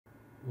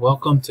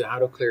Welcome to How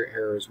to Clear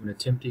Errors when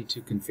attempting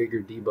to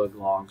configure debug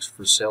logs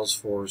for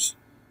Salesforce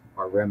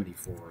or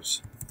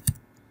Remedyforce.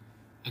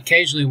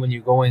 Occasionally when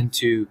you go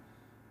into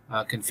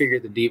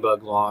configure the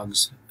debug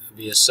logs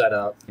via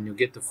setup, and you'll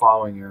get the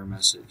following error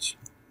message.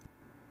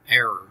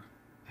 Error.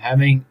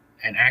 Having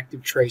an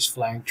active trace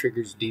flag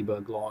triggers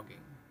debug logging.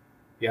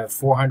 You have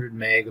 400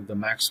 meg of the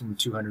maximum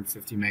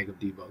 250 meg of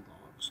debug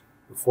logs.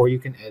 Before you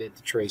can edit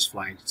the trace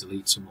flags,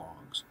 delete some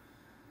logs.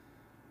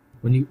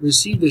 When you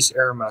receive this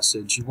error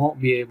message, you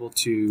won't be able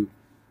to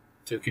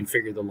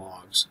configure the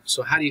logs.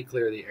 So how do you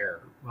clear the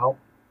error? Well,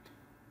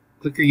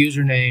 click your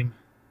username,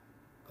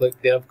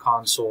 click Dev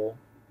Console,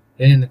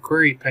 then in the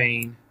query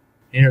pane,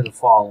 enter the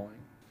following.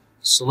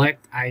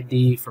 Select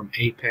ID from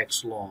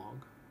Apex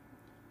log,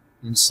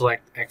 then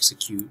select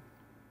Execute,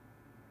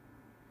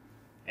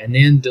 and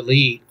then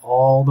delete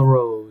all the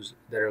rows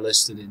that are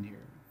listed in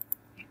here.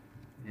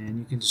 And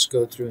you can just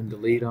go through and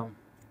delete them.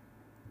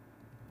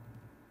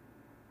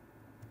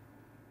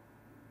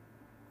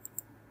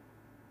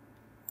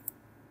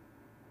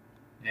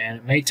 And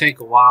it may take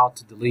a while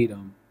to delete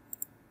them,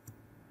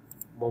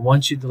 but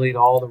once you delete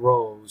all the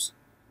rows,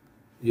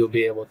 you'll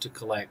be able to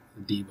collect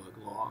the debug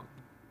log.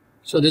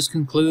 So this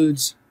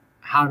concludes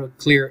how to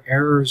clear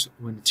errors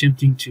when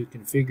attempting to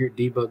configure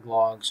debug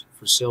logs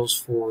for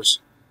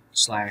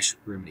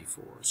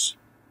Salesforce/Remedyforce.